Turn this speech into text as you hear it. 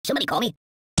Somebody call me.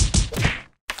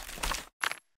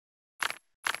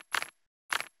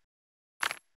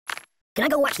 Can I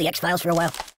go watch the X-Files for a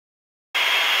while?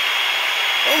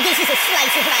 Oh, this is a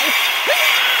slice of life.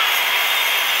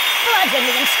 Bludgeon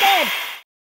me instead!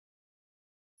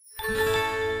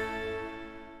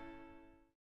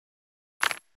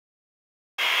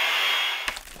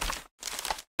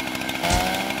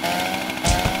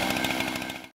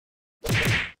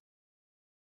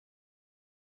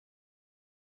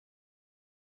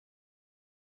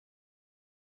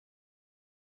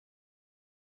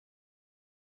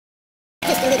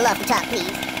 Just a little off the top, please.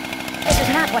 This is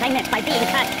not what I meant by being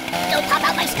cut. Don't pop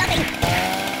out my stuffing!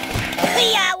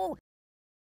 Yow!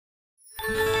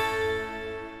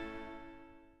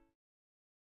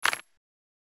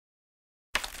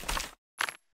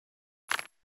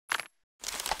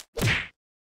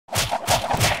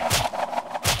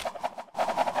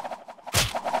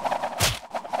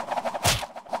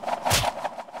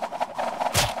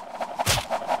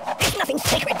 There's nothing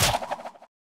sacred.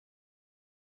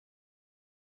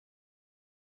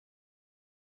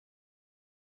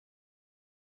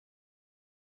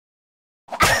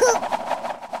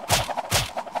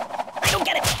 I don't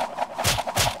get it.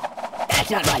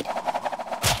 That's not right.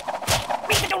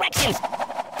 Read the directions.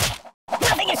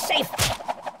 Nothing is safe.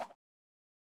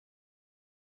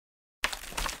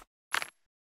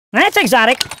 That's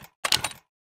exotic.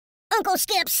 Uncle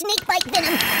Skip, snake bite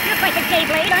venom. You're quite the gay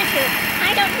blade, aren't you?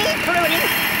 I don't need pruning.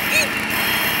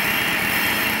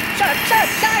 Sharp, sharp,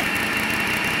 sharp!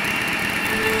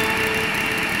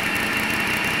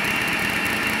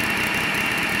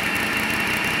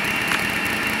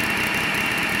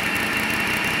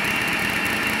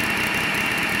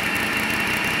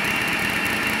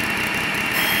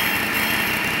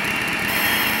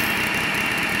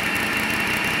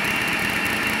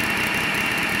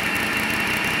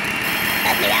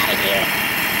 Let me out of here.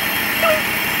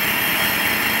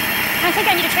 I think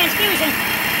I need a transfusion.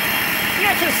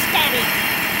 You're too stabby.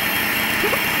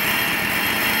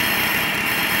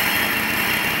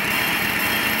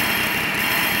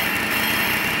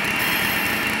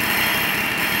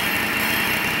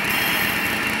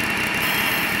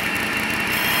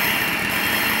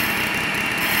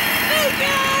 Oh,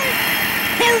 God!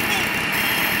 Help me!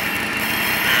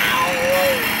 Ow!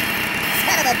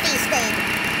 Son of a bee sting.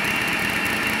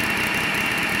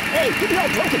 Hey, get me all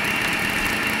broken.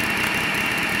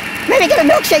 Maybe get a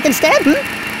milkshake instead, hmm?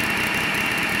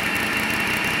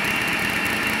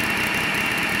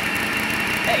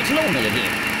 Hey, it's lonely in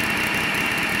here.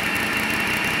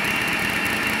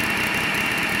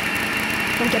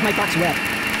 Don't get my box wet.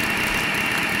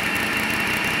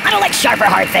 I don't like sharp or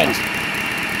hard things.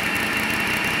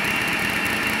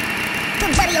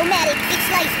 Buddy-o-matic, it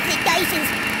slices, it dices.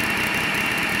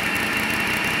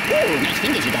 Ooh, nice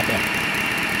fingers you got there.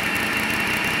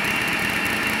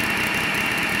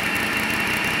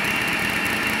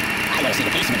 I wanna see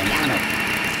the basement in the Alamo.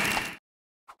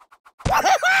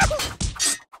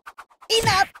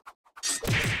 Enough!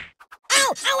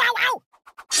 Ow! Ow! Ow! Ow!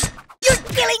 You're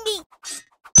killing me!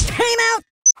 Time out!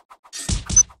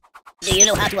 Do you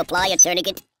know how to apply a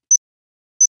tourniquet?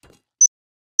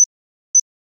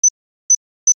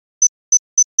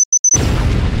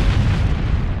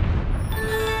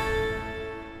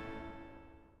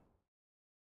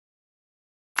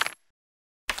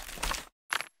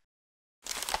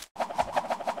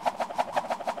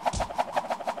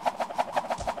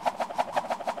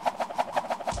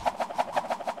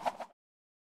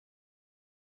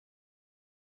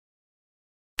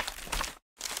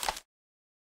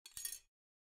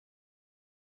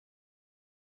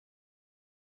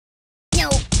 No!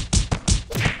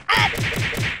 Ah!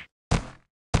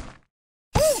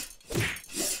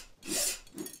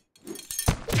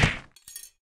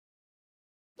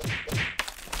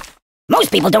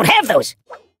 Most people don't have those.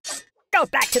 Go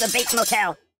back to the Bates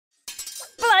Motel.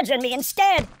 Bludgeon me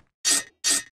instead.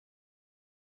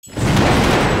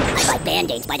 I buy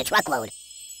Band-Aids by the truckload.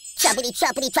 Choppity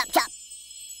choppity chop chop.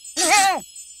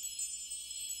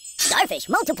 Starfish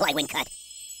multiply when cut.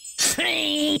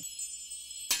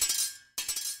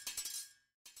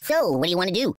 So, what do you want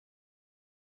to do?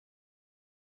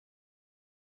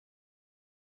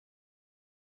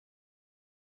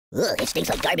 Ugh, it stinks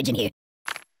like garbage in here.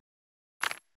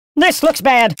 This looks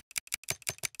bad.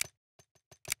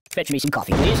 Fetch me some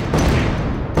coffee, please.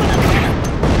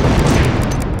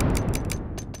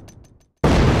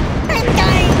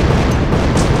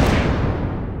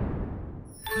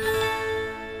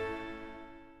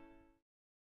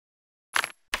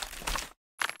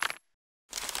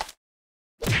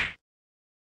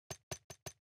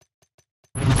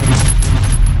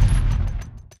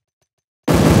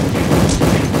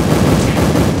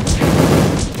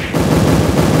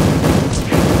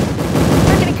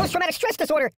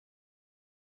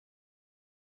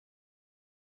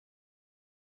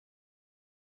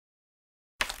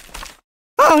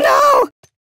 Oh no!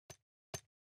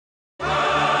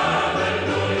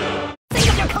 Think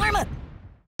of your karma!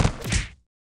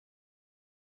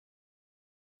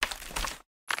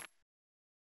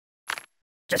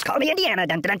 Just call me Indiana,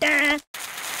 dun dun dun!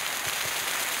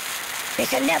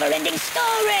 It's a never-ending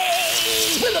story!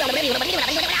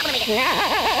 No!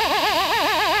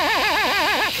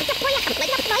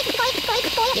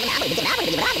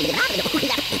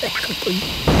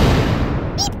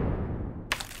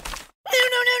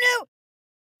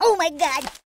 Oh my god!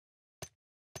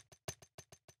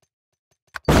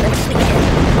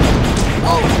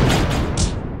 Oh!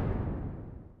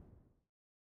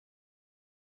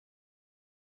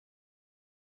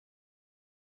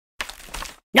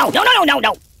 No!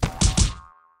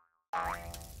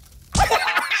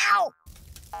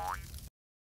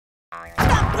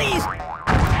 Stop, please!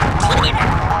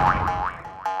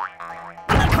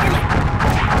 I'm not karma!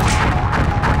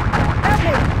 Help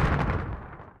me!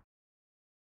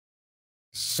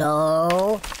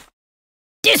 So...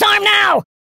 Disarm now!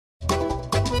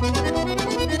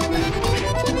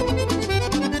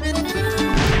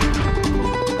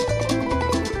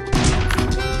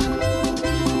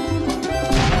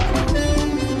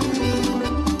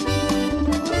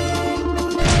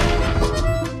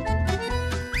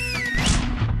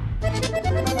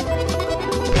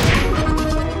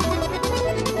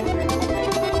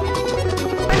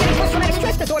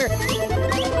 Disorder. Think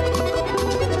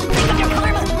of your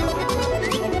karma.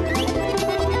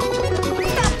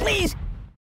 Stop, please.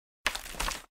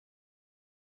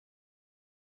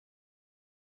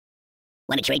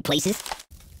 Want to trade places?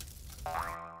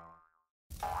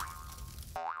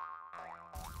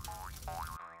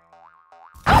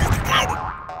 I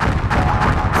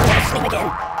want to sleep again.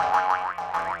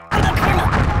 I'm not karma.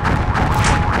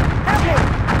 Help me.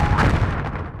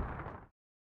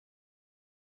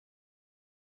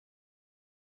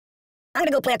 I'm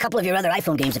gonna go play a couple of your other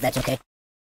iPhone games if that's okay.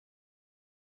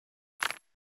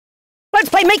 Let's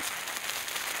play Make...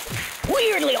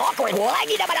 Weirdly awkward. I'm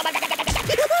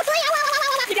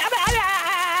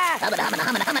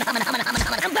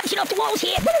bouncing off the walls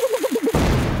here.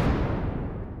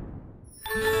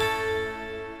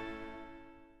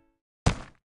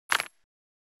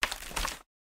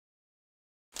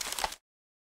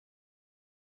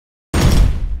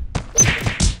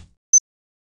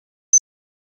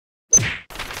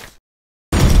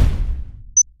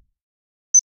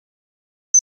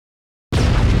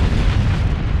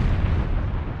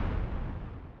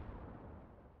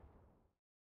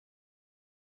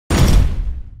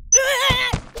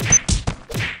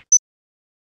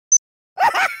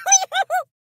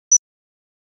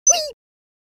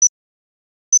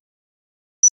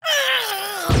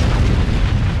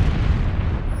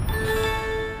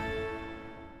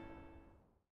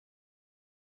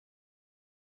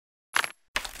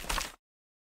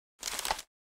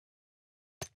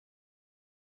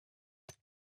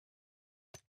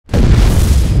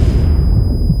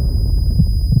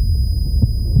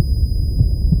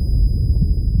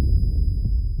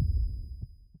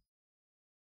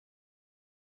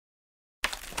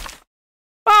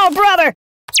 Oh, brother!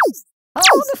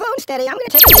 Hold the phone steady. I'm gonna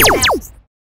take a nap.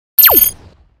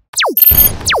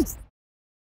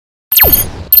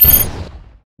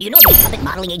 Do you know the puppet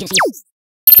modeling agency?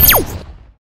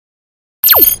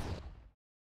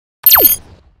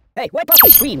 Hey, wipe off the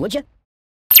screen, would you?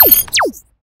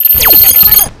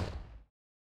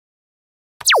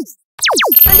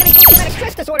 I'm getting post-traumatic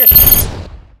stress disorder.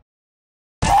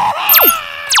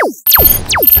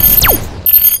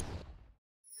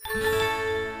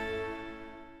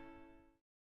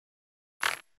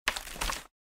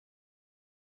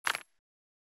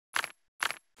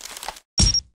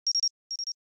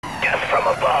 Death from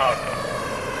above.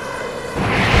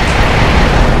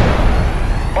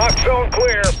 Lock zone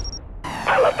clear.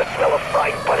 I love the smell of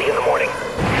fried buddy in the morning.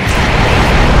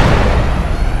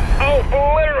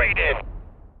 Obliterated.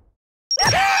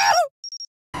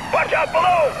 Watch out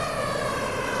below.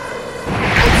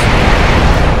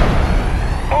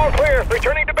 All clear.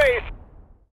 Returning to base.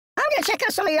 I'm gonna check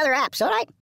out some of your other apps, alright?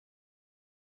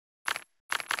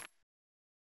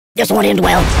 This won't end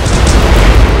well.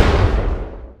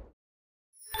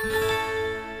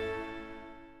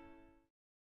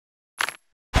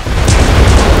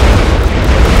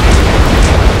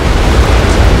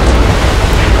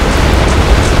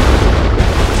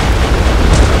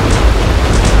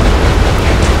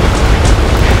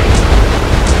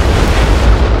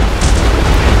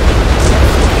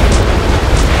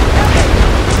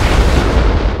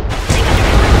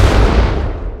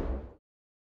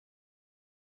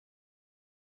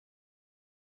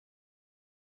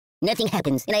 Nothing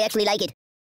happens, and I actually like it.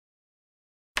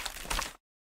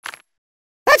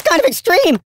 kind of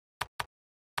extreme.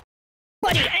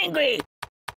 Buddy angry!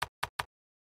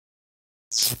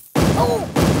 Oh!